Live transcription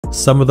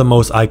Some of the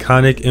most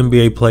iconic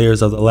NBA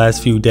players of the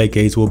last few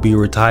decades will be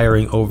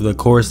retiring over the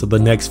course of the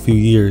next few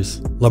years.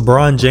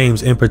 LeBron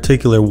James, in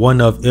particular, one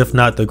of, if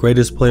not the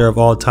greatest player of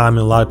all time in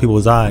a lot of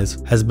people's eyes,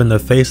 has been the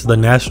face of the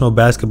National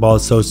Basketball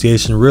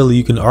Association, really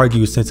you can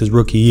argue, since his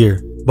rookie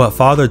year. But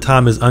Father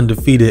Time is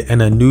undefeated,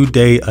 and a new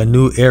day, a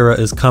new era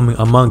is coming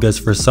among us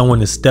for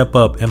someone to step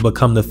up and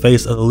become the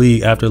face of the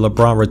league after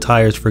LeBron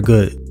retires for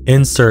good.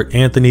 Insert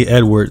Anthony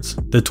Edwards.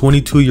 The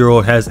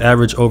 22-year-old has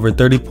averaged over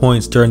 30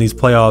 points during these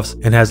playoffs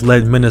and has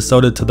led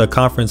Minnesota to the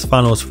conference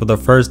finals for the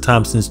first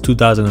time since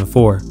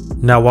 2004.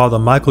 Now, while the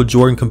Michael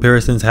Jordan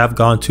comparisons have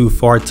gone too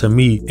far to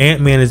me,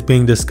 Ant-Man is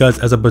being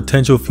discussed as a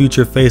potential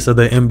future face of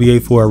the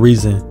NBA for a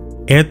reason.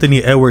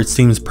 Anthony Edwards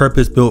seems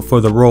purpose-built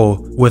for the role,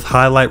 with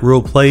highlight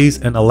reel plays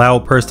and a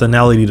loud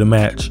personality to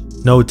match.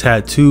 No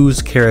tattoos,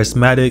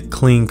 charismatic,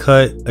 clean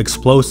cut,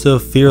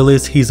 explosive,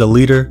 fearless, he's a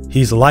leader.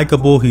 He's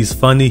likable, he's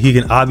funny, he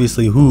can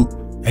obviously hoop,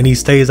 and he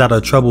stays out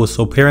of trouble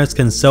so parents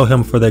can sell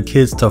him for their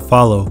kids to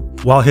follow.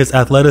 While his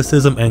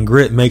athleticism and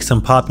grit makes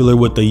him popular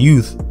with the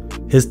youth,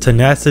 his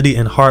tenacity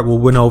and heart will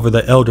win over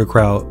the elder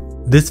crowd.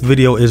 This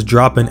video is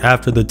dropping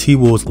after the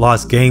T-Wolves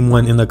lost Game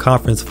 1 in the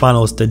conference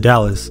finals to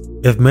Dallas.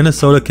 If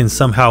Minnesota can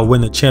somehow win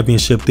the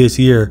championship this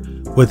year,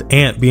 with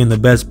Ant being the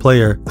best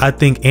player, I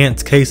think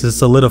Ant's case is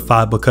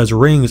solidified because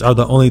rings are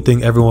the only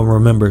thing everyone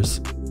remembers.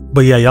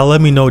 But yeah, y'all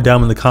let me know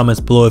down in the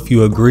comments below if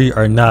you agree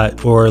or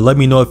not, or let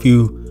me know if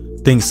you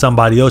think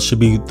somebody else should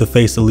be the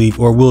face of the league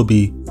or will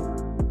be.